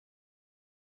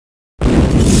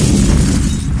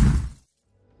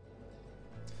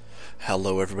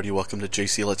Hello everybody, welcome to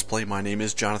JC Let's Play. My name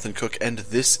is Jonathan Cook, and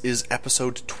this is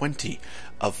episode 20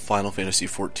 of Final Fantasy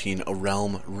XIV, A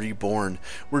Realm Reborn.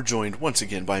 We're joined once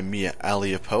again by Mia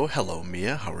Aliapo. Hello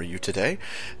Mia, how are you today?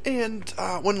 And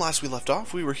when last we left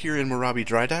off, we were here in Moraby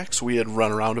Drydocks. We had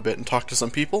run around a bit and talked to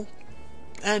some people,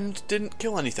 and didn't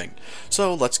kill anything.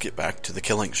 So let's get back to the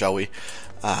killing, shall we?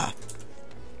 I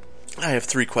have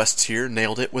 3 quests here,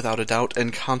 Nailed It, Without a Doubt,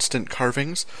 and Constant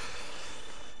Carvings.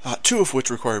 2 of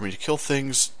which require me to kill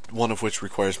things, 1 of which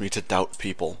requires me to doubt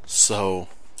people, so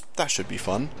that should be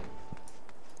fun.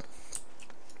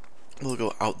 We'll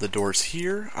go out the doors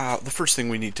here. The first thing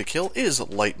we need to kill is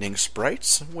lightning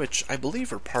sprites, which I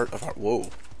believe are part of our...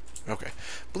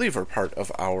 believe are part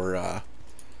of our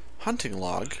hunting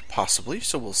log, possibly,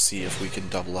 so we'll see if we can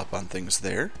double up on things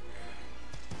there.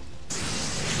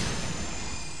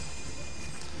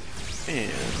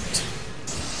 And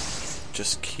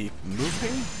just keep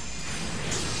moving.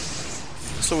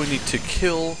 So we need to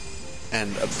kill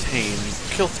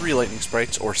 3 lightning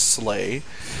sprites, or slay,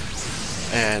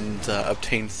 and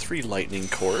obtain 3 lightning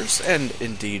cores, and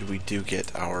indeed we do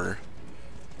get our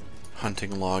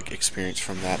hunting log experience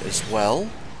from that as well.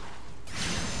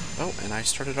 Oh, and I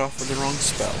started off with the wrong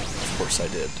spell. Of course I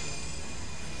did.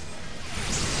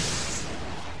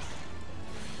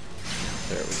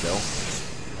 There we go.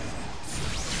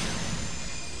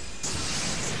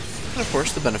 And of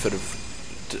course, the benefit of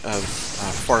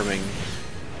farming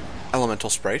elemental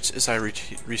sprites is I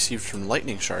received from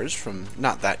lightning shards from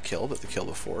not that kill, but the kill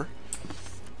before.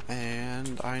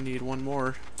 And I need 1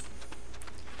 more.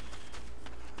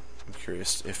 I'm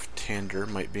curious if Tander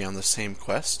might be on the same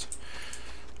quest.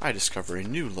 I discover a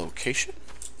new location.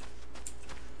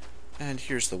 And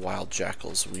here's the wild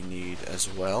jackals we need as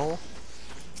well.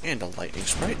 And a lightning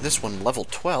sprite. This one level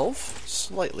 12,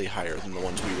 slightly higher than the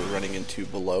ones we were running into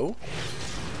below.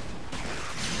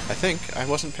 I think I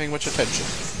wasn't paying much attention,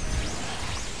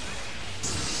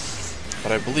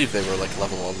 but I believe they were like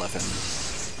level 11.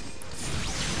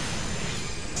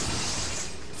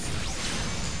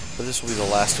 But this will be the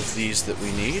last of these that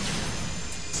we need.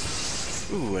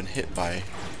 Ooh, and hit by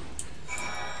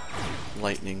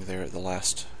lightning there at the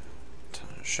last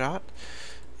shot.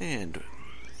 And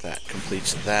that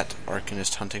completes that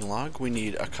Arcanist hunting log. We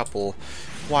need a couple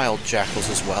wild jackals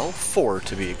as well, 4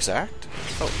 to be exact.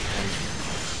 Oh, and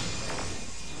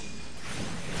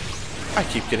I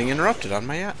keep getting interrupted on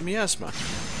my miasma.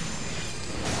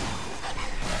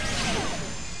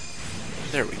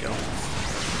 There we go.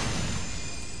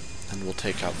 And we'll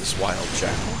take out this wild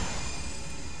jackal.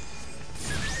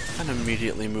 And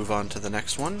immediately move on to the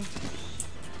next one.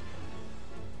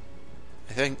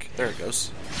 I think. There it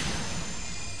goes.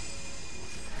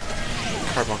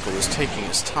 Carbuncle is taking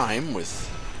his time with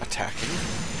attacking.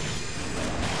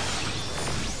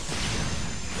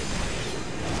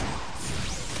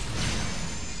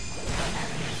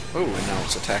 Oh, and now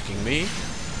it's attacking me.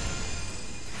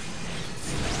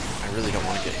 I really don't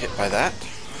want to get hit by that.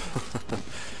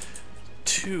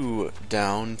 2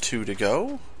 down, 2 to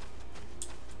go.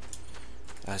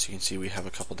 As you can see, we have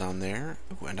a couple down there.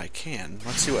 Oh, and I can.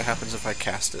 Let's see what happens if I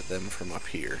cast at them from up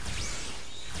here.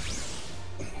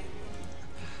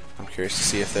 I'm curious to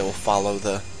see if they will follow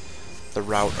the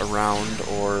route around,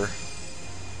 or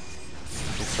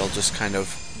if they'll just kind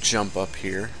of jump up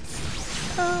here.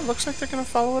 Looks like they're going to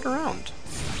follow it around.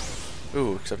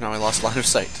 Ooh, except now I lost line of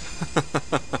sight.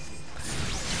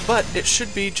 But it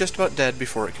should be just about dead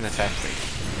before it can attack me.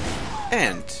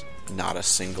 And not a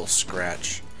single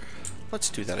scratch.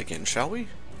 Let's do that again, shall we?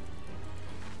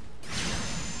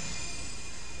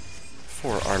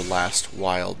 For our last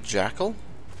wild jackal.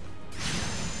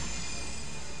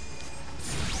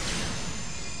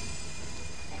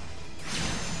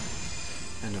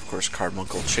 And of course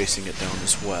Carbuncle chasing it down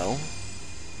as well.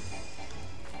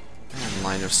 And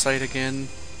line of sight again.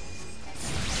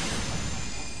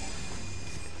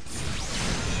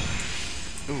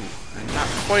 Ooh, and not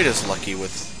quite as lucky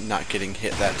with not getting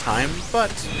hit that time,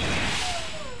 but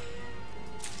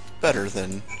better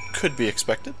than could be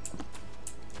expected.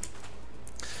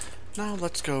 Now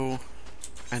let's go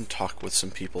and talk with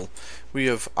some people. We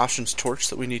have Ashen's Torch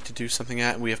that we need to do something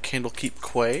at, and we have Candlekeep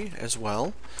Quay as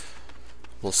well.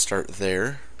 We'll start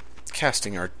there,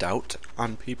 casting our doubt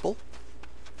on people.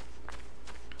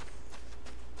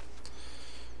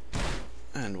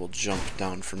 And we'll jump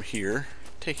down from here,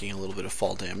 taking a little bit of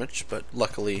fall damage, but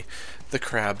luckily the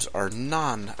crabs are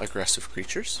non-aggressive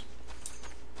creatures.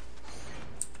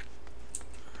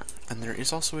 And there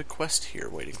is also a quest here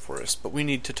waiting for us, but we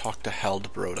need to talk to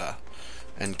Haldbroda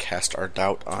and cast our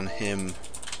doubt on him.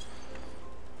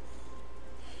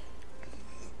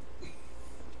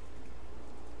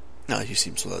 He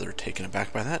seems rather taken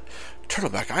aback by that.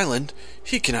 Turtleback Island?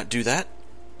 He cannot do that.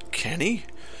 Can he?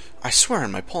 I swear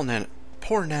on my poor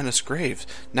Nana's grave,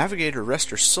 Navigator rest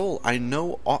her soul, I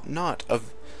know aught not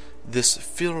of this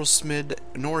Firlsmid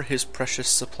nor his precious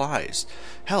supplies.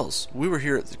 Hells, we were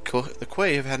here at the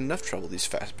quay have had enough trouble these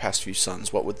past few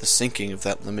suns, what with the sinking of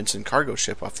that Leminson cargo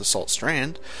ship off the Salt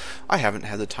Strand. I haven't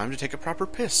had the time to take a proper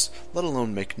piss, let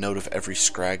alone make note of every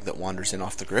scrag that wanders in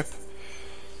off the grip.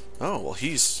 Oh, well,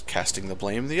 he's casting the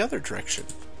blame the other direction.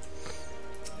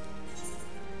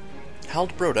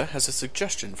 Haldbroda has a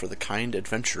suggestion for the kind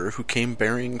adventurer who came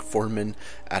bearing Foreman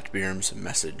Atbirm's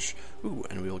message. Ooh,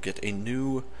 and we will get a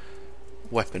new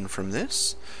weapon from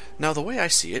this. Now, the way I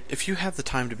see it, if you have the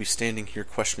time to be standing here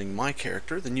questioning my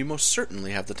character, then you most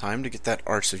certainly have the time to get that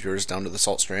arse of yours down to the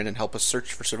Salt Strand and help us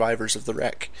search for survivors of the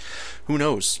wreck. Who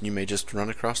knows, you may just run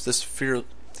across this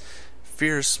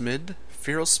Firlsmid?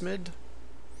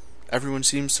 Everyone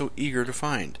seems so eager to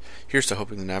find. Here's to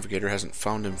hoping the Navigator hasn't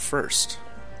found him first.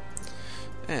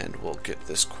 And we'll get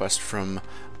this quest from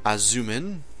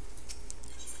Azumin.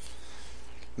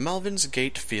 Malvin's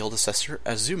Gate Field Assessor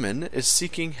Azumin is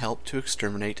seeking help to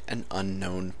exterminate an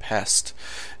unknown pest.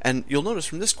 And you'll notice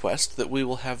from this quest that we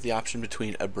will have the option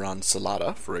between a bronze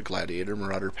salada for a gladiator,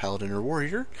 marauder, paladin, or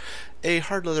warrior, a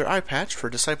hard leather eye patch for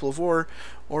a disciple of war,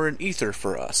 or an ether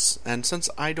for us. And since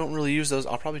I don't really use those,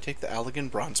 I'll probably take the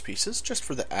Allegan bronze pieces, just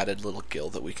for the added little gil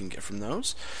that we can get from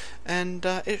those. And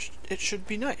it should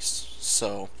be nice.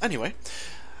 So, anyway,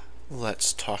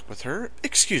 let's talk with her.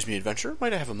 Excuse me, adventurer,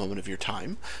 might I have a moment of your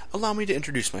time? Allow me to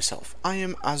introduce myself. I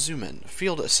am Azumin,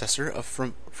 field assessor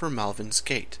for Malvin's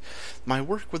Gate. My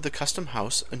work with the custom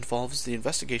house involves the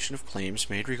investigation of claims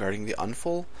made regarding the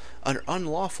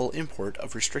unlawful import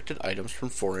of restricted items from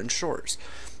foreign shores.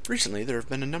 Recently, there have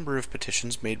been a number of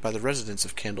petitions made by the residents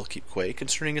of Candlekeep Quay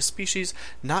concerning a species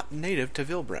not native to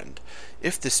Vilbrend.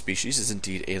 If this species is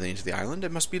indeed alien to the island,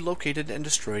 it must be located and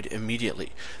destroyed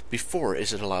immediately, before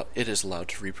it is allowed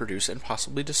to reproduce and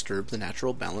possibly disturb the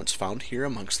natural balance found here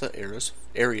amongst the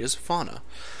area's fauna.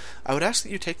 I would ask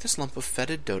that you take this lump of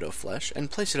fetid dodo flesh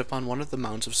and place it upon one of the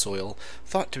mounds of soil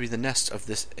thought to be the nest of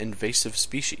this invasive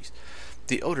species.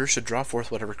 The odor should draw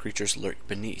forth whatever creatures lurk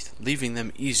beneath, leaving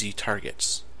them easy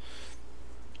targets.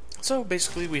 So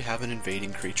basically we have an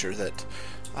invading creature that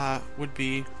would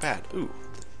be bad. Ooh,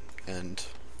 and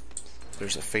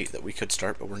there's a fate that we could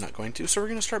start, but we're not going to. So we're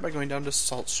going to start by going down to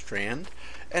Salt Strand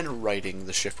and righting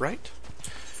the shipwright.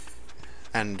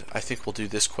 And I think we'll do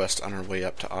this quest on our way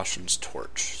up to Ashen's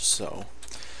Torch. So,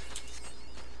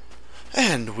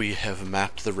 and we have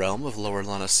mapped the realm of Lower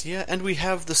Lanacia, and we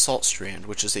have the Salt Strand,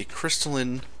 which is a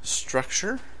crystalline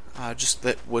structure, just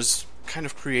that was kind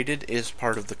of created as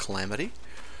part of the Calamity.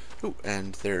 Ooh,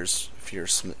 and there's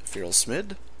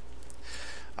Firlsmid.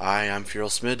 I'm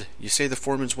Firlsmid. You say the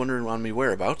foreman's wondering on me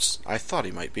whereabouts. I thought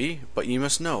he might be, but you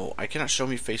must know, I cannot show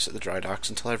me face at the Drydocks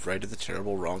until I've righted the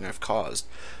terrible wrong I've caused.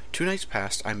 2 nights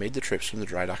past, I made the trips from the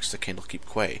Drydocks to Candlekeep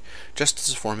Quay, just as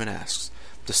the foreman asks.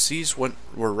 The seas were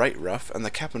right rough, and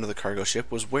the captain of the cargo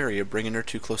ship was wary of bringing her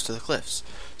too close to the cliffs,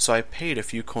 so I paid a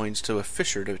few coins to a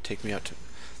fisher to take me out to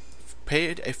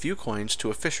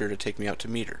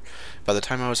meet her. By the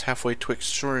time I was halfway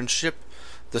twixt shore and ship,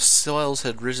 the swells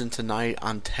had risen to nigh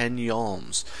on 10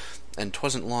 yalms, and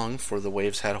 'twasn't long for the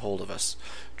waves had hold of us.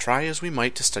 Try as we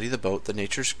might to steady the boat, the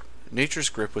nature's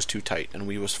grip was too tight, and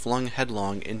we was flung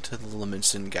headlong into the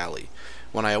Leminson galley.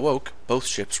 When I awoke, both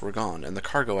ships were gone, and the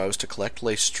cargo I was to collect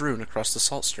lay strewn across the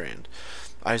Salt Strand.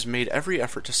 I've made every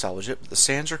effort to salvage it, but the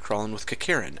sands are crawling with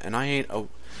Kakirin, and I ain't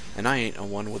a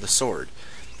one with a sword.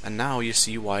 And now you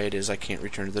see why it is I can't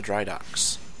return to the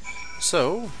Drydocks.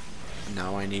 So,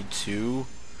 now I need to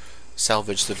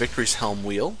salvage the Victory's helm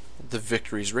wheel, the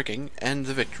Victory's rigging, and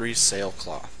the Victory's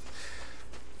sailcloth.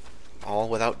 All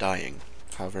without dying.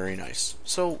 How very nice.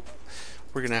 So,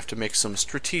 we're going to have to make some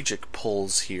strategic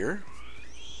pulls here.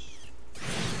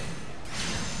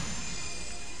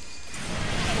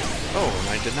 Oh, and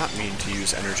I did not mean to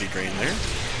use energy drain there.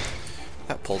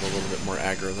 That pulled a little bit more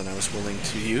aggro than I was willing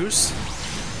to use.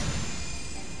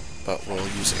 But we'll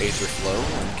use Aether Flow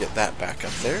and get that back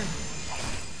up there.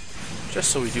 Just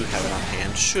so we do have it on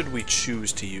hand, should we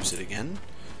choose to use it again.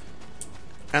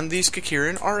 And these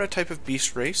Kakirin are a type of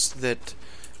beast race that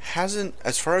hasn't,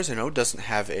 as far as I know, doesn't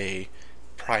have a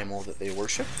primal that they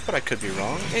worship, but I could be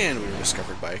wrong, and we were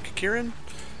discovered by a Kakirin.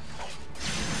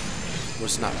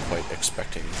 Was not quite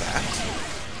expecting that.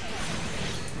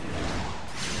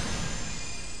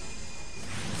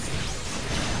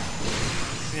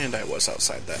 And I was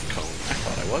outside that cone. I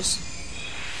thought I was.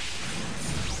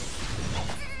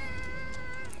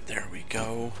 There we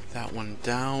go. That one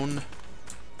down.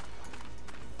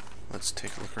 Let's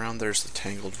take a look around. There's the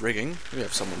tangled rigging. We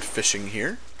have someone fishing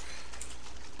here.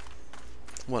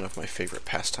 One of my favorite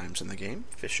pastimes in the game,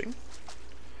 fishing.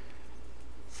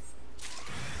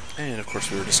 And of course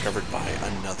we were discovered by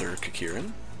another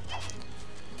Kakirin.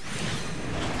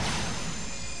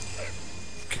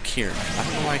 Kakirin. I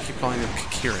don't know why I keep calling them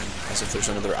Kakirin, as if there's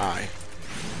another I.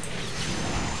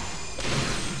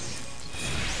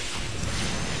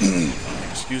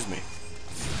 Excuse me.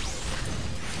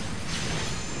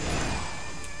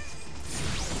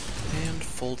 And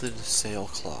folded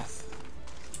sailcloth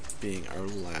being our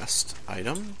last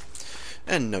item,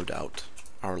 and no doubt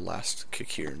our last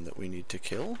Kakirin that we need to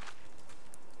kill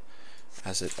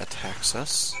as it attacks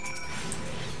us.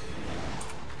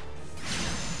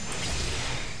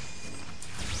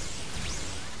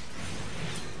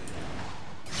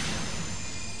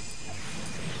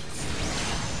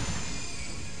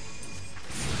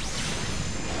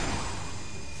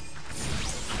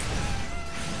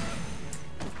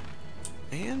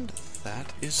 And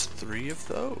that is 3 of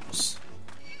those.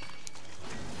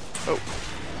 Oh.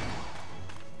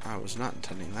 I was not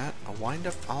intending that. A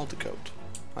wind-up Aldegoat.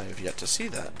 I have yet to see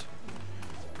that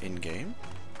in-game.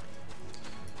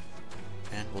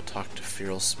 And we'll talk to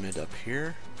Feral Smid up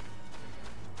here.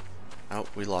 Oh,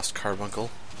 we lost Carbuncle.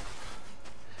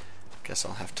 Guess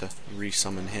I'll have to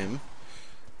re-summon him.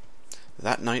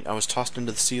 That night I was tossed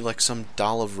into the sea like some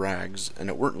doll of rags, and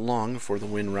it weren't long before the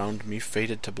wind round me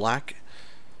faded to black.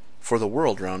 For the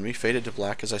world round me faded to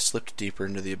black as I slipped deeper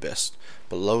into the abyss.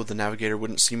 But lo, the navigator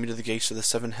wouldn't see me to the gates of the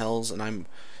 7 hells,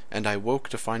 and I woke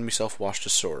to find myself washed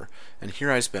ashore. And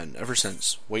here I's been, ever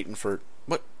since, waiting for...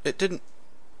 What? It didn't...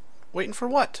 Waiting for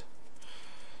what?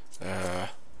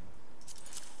 That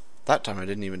time I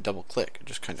didn't even double-click. It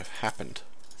just kind of happened.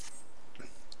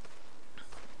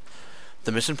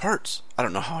 The missing parts. I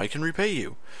don't know how I can repay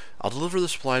you. I'll deliver the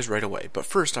supplies right away, but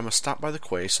first I must stop by the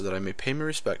quay so that I may pay my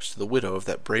respects to the widow of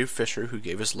that brave fisher who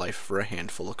gave his life for a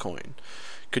handful of coin.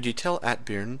 Could you tell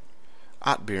Atbjorn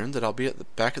that I'll be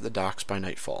back at the docks by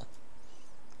nightfall?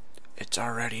 It's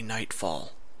already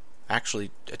nightfall. Actually,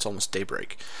 it's almost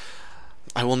daybreak.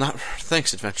 I will not...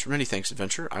 Thanks, Adventure. Many thanks,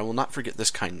 Adventure. I will not forget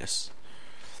this kindness.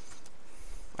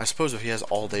 I suppose if he has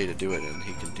all day to do it, and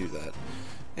he can do that.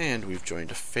 And we've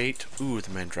joined a fate. Ooh, the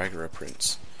Mandragora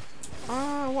Prince.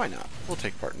 Why not? We'll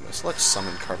take part in this. Let's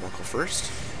summon Carbuncle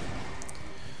first.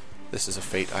 This is a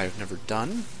fate I have never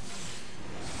done.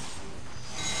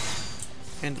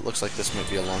 And it looks like this might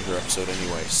be a longer episode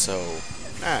anyway, so...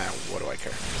 what do I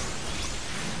care?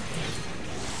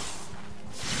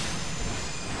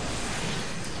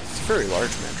 It's a very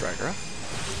large Mandragora.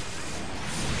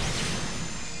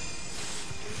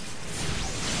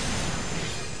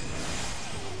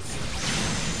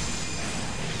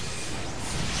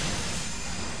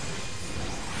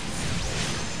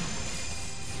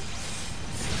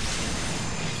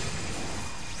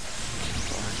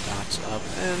 Up,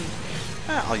 and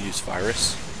I'll use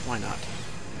Virus. Why not?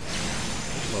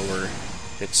 Lower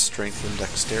its strength and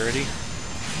dexterity.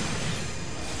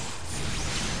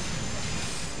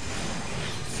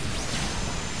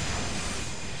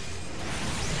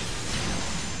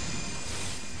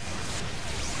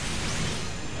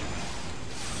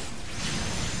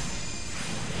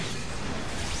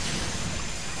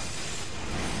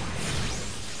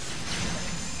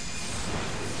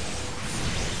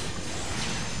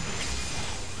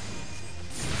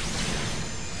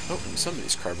 Oh, and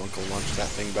somebody's Carbuncle launched that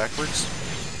thing backwards.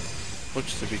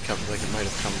 Looks to be like it might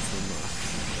have come from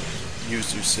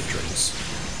Yuzu Citrons.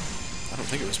 I don't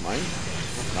think it was mine.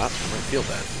 If not, I might feel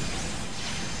bad.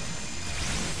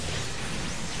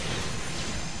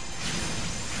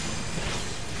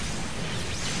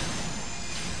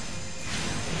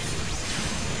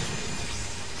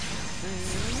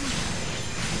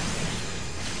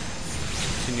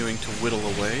 Continuing to whittle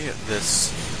away at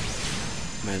this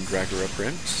Mandragora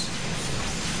Prince.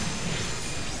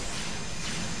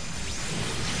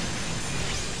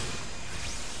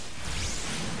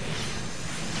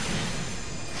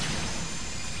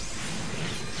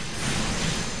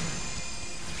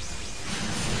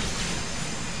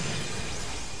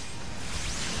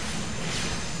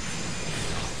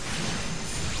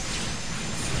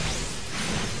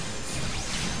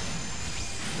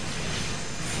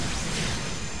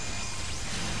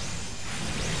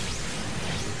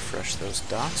 Refresh those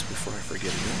dots before I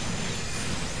forget again.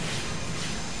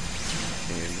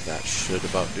 And that should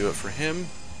about do it for him.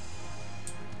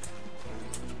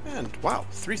 And wow,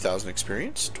 3,000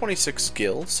 experience, 26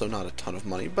 skill, so not a ton of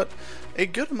money, but a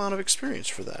good amount of experience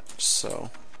for that.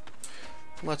 So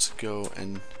let's go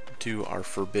and do our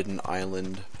Forbidden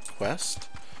Island quest.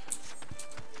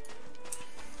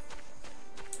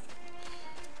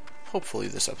 hopefully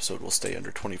this episode will stay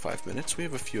under 25 minutes. We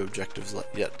have a few objectives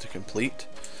yet to complete,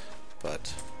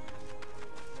 but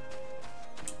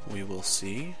we will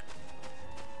see.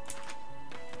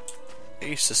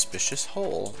 A suspicious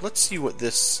hole. Let's see what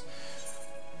this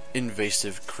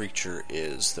invasive creature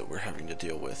is that we're having to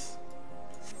deal with.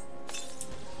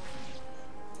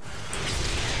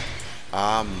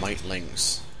 Ah,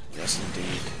 mightlings. Yes,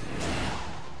 indeed.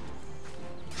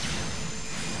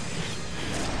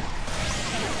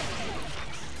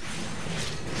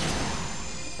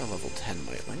 A level 10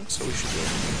 mightling, so we should be able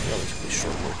to make relatively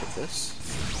short work of this.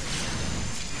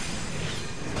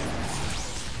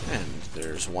 And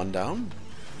there's one down.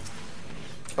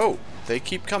 Oh, they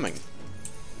keep coming.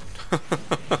 I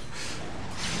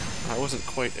wasn't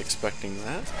quite expecting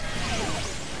that.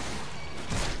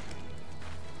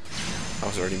 I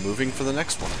was already moving for the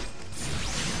next one.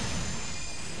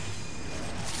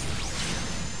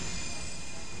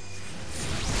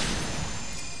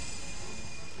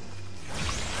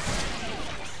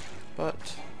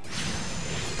 But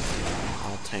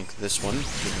I'll tank this one,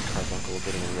 giving Carbuncle a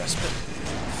bit of a respite.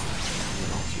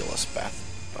 And I'll heal us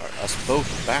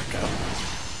both back up.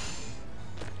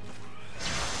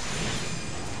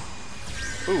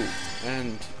 Ooh,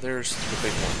 and there's the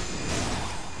big one.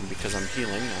 And because I'm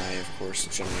healing, I of course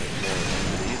generate more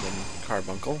enmity than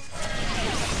Carbuncle.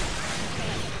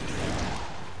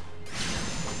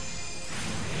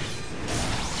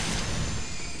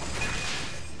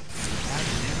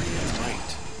 Right.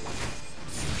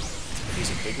 He's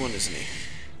a big one, isn't he?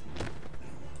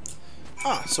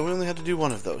 Ah, so we only had to do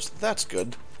one of those. That's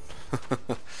good.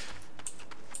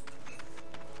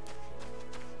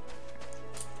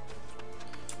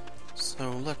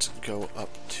 So let's go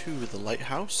up to the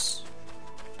lighthouse.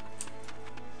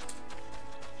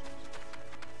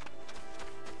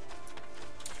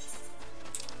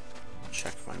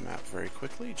 Check my map very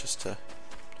quickly just to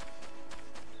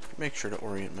make sure to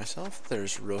orient myself.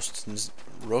 There's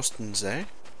Rostensee.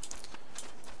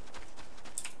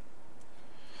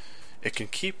 It can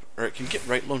get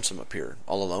right lonesome up here,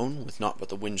 all alone, with naught but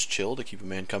the wind's chill to keep a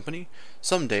man company.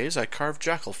 Some days I carve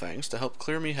jackal fangs to help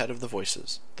clear me head of the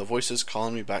voices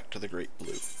calling me back to the great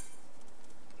blue.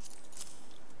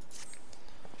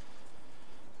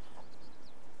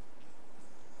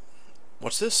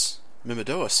 What's this?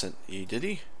 Mimidoa sent ye, did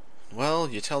he?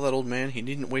 Well, you tell that old man he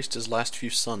needn't waste his last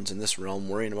few suns in this realm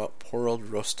worrying about poor old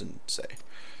Rostensee.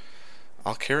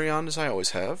 I'll carry on as I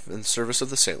always have, in service of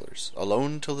the sailors,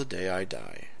 alone till the day I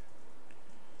die.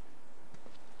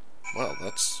 Well,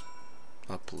 that's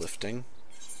uplifting.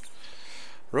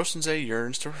 Rostensee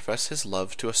yearns to profess his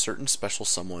love to a certain special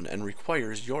someone and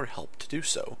requires your help to do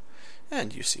so.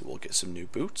 And you see we'll get some new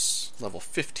boots. Level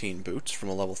 15 boots from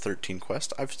a level 13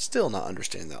 quest. I've still not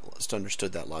understood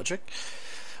that logic.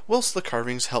 Whilst the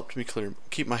carvings helped me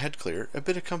keep my head clear, a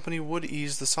bit of company would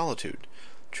ease the solitude.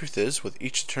 Truth is, with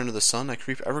each turn of the sun, I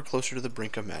creep ever closer to the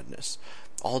brink of madness.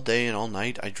 All day and all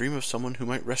night, I dream of someone who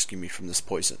might rescue me from this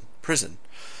prison.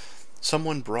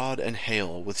 Someone broad and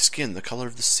hale, with skin the color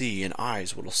of the sea and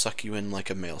eyes what'll suck you in like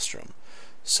a maelstrom.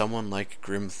 Someone like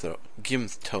Gimthota.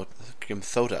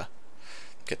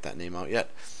 Get that name out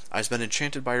yet. I've been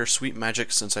enchanted by her sweet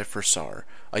magic since I first saw her.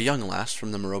 A young lass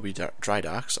from the Moraby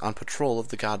Drydocks on patrol of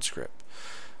the Godsgrip.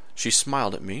 She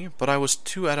smiled at me, but I was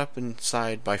too ate up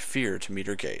inside by fear to meet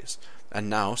her gaze. And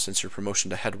now, since her promotion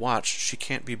to head watch, she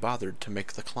can't be bothered to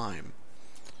make the climb.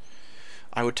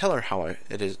 I would tell her how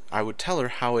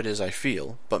it is I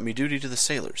feel, but me duty to the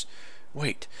sailors.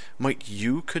 Wait, might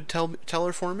you could tell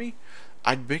her for me?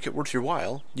 I'd make it worth your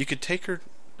while. You could take her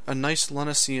a nice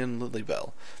Lunasian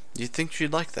lilybell. You'd think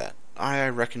she'd like that. I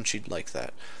reckon she'd like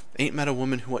that. Ain't met a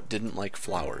woman who didn't like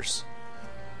flowers.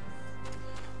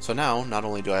 So now, not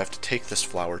only do I have to take this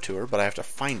flower to her, but I have to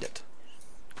find it.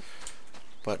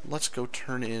 But let's go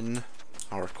turn in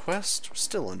our quest.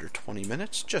 Still under 20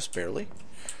 minutes, just barely.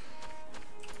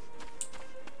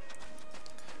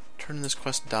 Turn this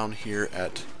quest down here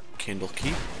at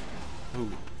Candlekeep.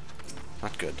 Ooh,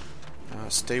 not good.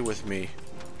 Stay with me,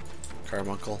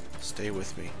 Carbuncle. Stay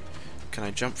with me. Can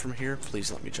I jump from here?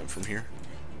 Please let me jump from here.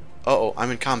 Uh-oh, I'm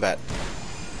in combat.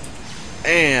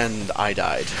 And I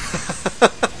died.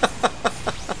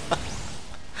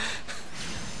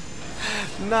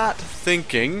 Not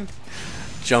thinking.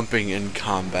 Jumping in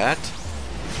combat.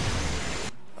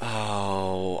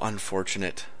 Oh,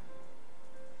 unfortunate.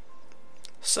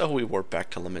 So we warp back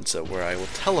to Laminsa, where I will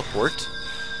teleport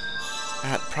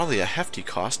at probably a hefty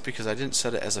cost because I didn't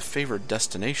set it as a favored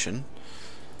destination.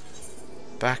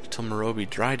 Back to Moraby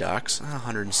Drydocks.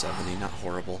 170, not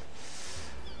horrible.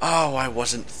 Oh, I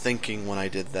wasn't thinking when I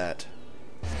did that.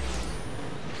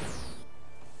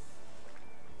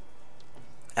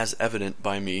 as evident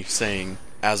by me saying,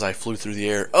 as I flew through the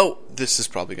air, "Oh, this is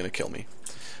probably going to kill me."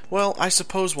 Well, I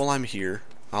suppose while I'm here,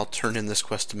 I'll turn in this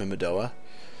quest to Mimidoa.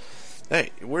 Hey,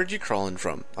 where'd you crawl in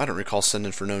from? I don't recall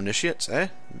sending for no initiates, eh?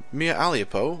 Mia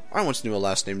Aliapo. I once knew a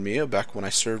lass named Mia back when I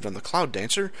served on the Cloud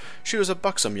Dancer. She was a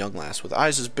buxom young lass with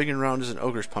eyes as big and round as an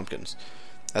ogre's pumpkins.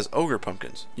 As ogre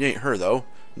pumpkins. You ain't her, though.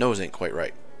 Nose ain't quite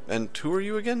right. And who are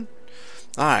you again?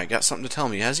 Aye, got something to tell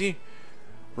me, has he?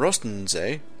 Roastins,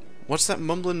 eh? What's that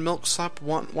mumbling milksop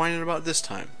whining about this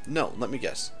time? No, let me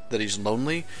guess. That he's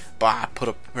lonely? Bah, put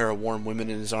a pair of warm women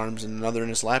in his arms and another in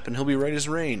his lap, and he'll be right as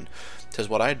rain. 'Tis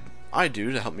what I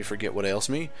do to help me forget what ails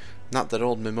me. Not that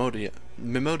old Mimidoa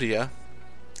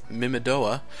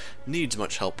needs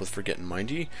much help with forgetting,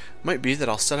 mind ye. Might be that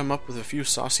I'll set him up with a few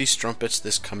saucy strumpets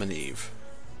this comin' eve.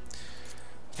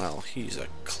 Well, he's a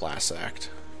class act.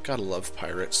 Gotta love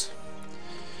pirates.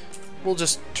 We'll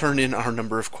just turn in our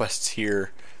number of quests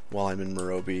here while I'm in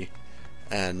Moraby,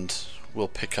 and we'll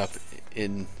pick up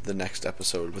in the next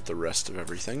episode with the rest of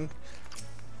everything.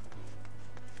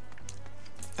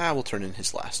 We'll turn in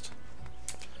his last.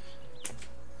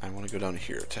 I want to go down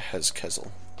here to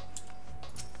Hezkezel.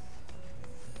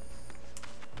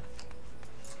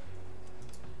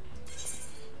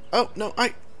 Oh, no,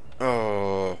 I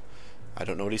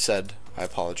don't know what he said. I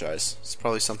apologize. It's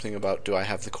probably something about, do I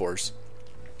have the cores?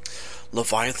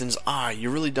 Leviathan's eye, you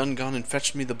really done gone and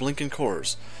fetched me the blinkin'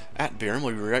 cores. Atbearn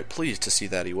will be right pleased to see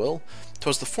that, he will.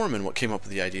 'Twas the foreman what came up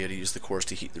with the idea to use the cores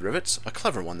to heat the rivets. A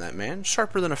clever one, that man,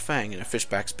 sharper than a fang in a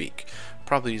fishback's beak.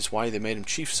 Probably is why they made him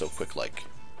chief so quick-like.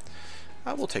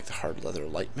 I will take the hard leather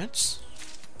light mitts.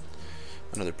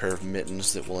 Another pair of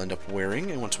mittens that we'll end up wearing,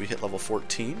 and once we hit level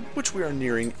 14, which we are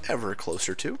nearing ever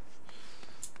closer to.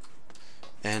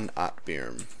 And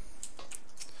Atbearn.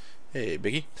 Hey,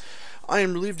 Biggie. I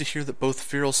am relieved to hear that both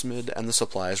Firalsmid and the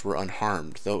supplies were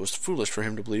unharmed, though it was foolish for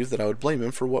him to believe that I would blame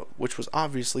him for which was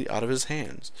obviously out of his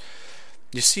hands.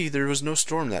 You see, there was no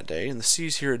storm that day, and the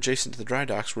seas here adjacent to the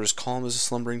Drydocks were as calm as a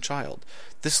slumbering child.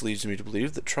 This leads me to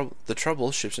believe that the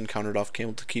trouble ships encountered off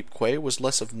Camel to keep Quay was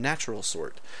less of natural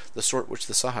sort, the sort which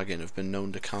the Sahagin have been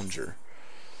known to conjure.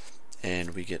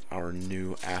 And we get our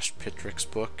new Ashpitrix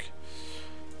book,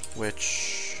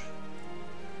 which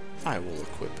I will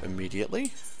equip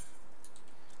immediately.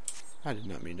 I did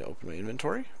not mean to open my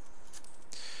inventory.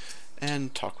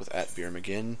 And talk with Atbearn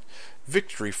again.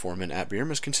 Victory Foreman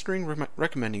Atbearn is considering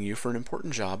recommending you for an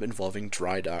important job involving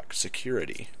dry dock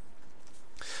security.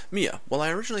 Mia, while I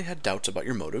originally had doubts about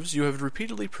your motives, you have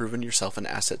repeatedly proven yourself an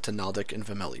asset to Naldic and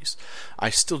Vemelis.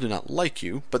 I still do not like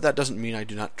you, but that doesn't mean I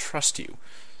do not trust you.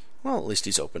 Well, at least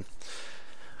he's open.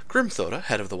 Grimthoda,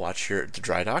 head of the watch here at the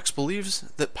Drydocks, believes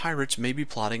that pirates may be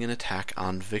plotting an attack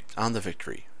on the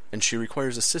Victory, and she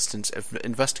requires assistance of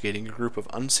investigating a group of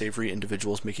unsavory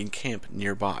individuals making camp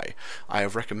nearby. I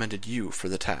have recommended you for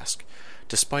the task.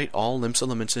 Despite all Limsa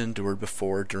Lominsa endured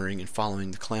before, during, and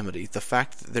following the calamity, the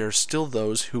fact that there are still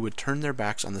those who would turn their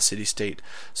backs on the city-state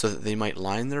so that they might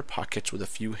line their pockets with a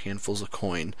few handfuls of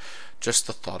coin, just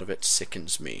the thought of it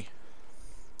sickens me.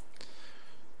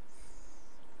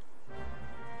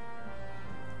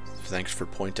 Thanks for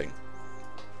pointing.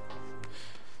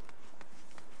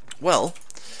 Well,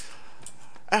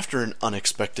 after an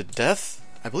unexpected death,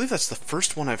 I believe that's the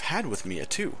first one I've had with Mia,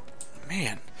 too.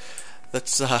 Man,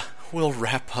 we'll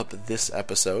wrap up this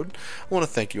episode. I want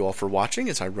to thank you all for watching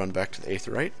as I run back to the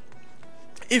Aetheryte.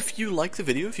 If you like the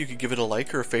video, if you could give it a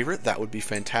like or a favorite, that would be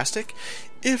fantastic.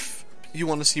 If you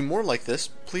want to see more like this,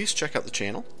 please check out the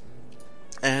channel.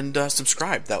 And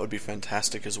subscribe. That would be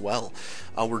fantastic as well.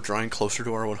 We're drawing closer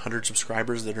to our 100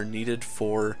 subscribers that are needed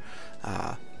for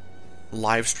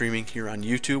live streaming here on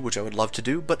YouTube, which I would love to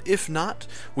do. But if not,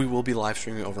 we will be live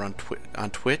streaming over on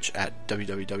Twitch at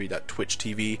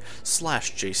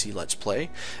www.twitch.tv/JCLet'sPlay.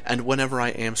 And whenever I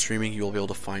am streaming, you'll be able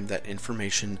to find that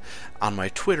information on my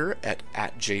Twitter at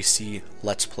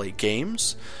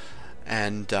JCLet'sPlayGames.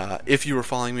 And if you were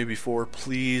following me before,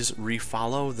 please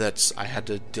refollow. I had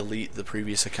to delete the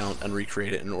previous account and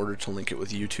recreate it in order to link it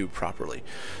with YouTube properly.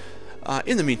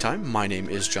 In the meantime, my name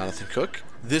is Jonathan Cook.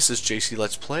 This is JC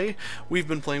Let's Play. We've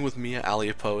been playing with Mia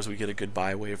Aliapo as we get a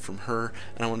goodbye wave from her,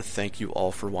 and I want to thank you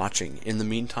all for watching. In the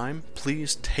meantime,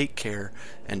 please take care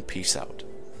and peace out.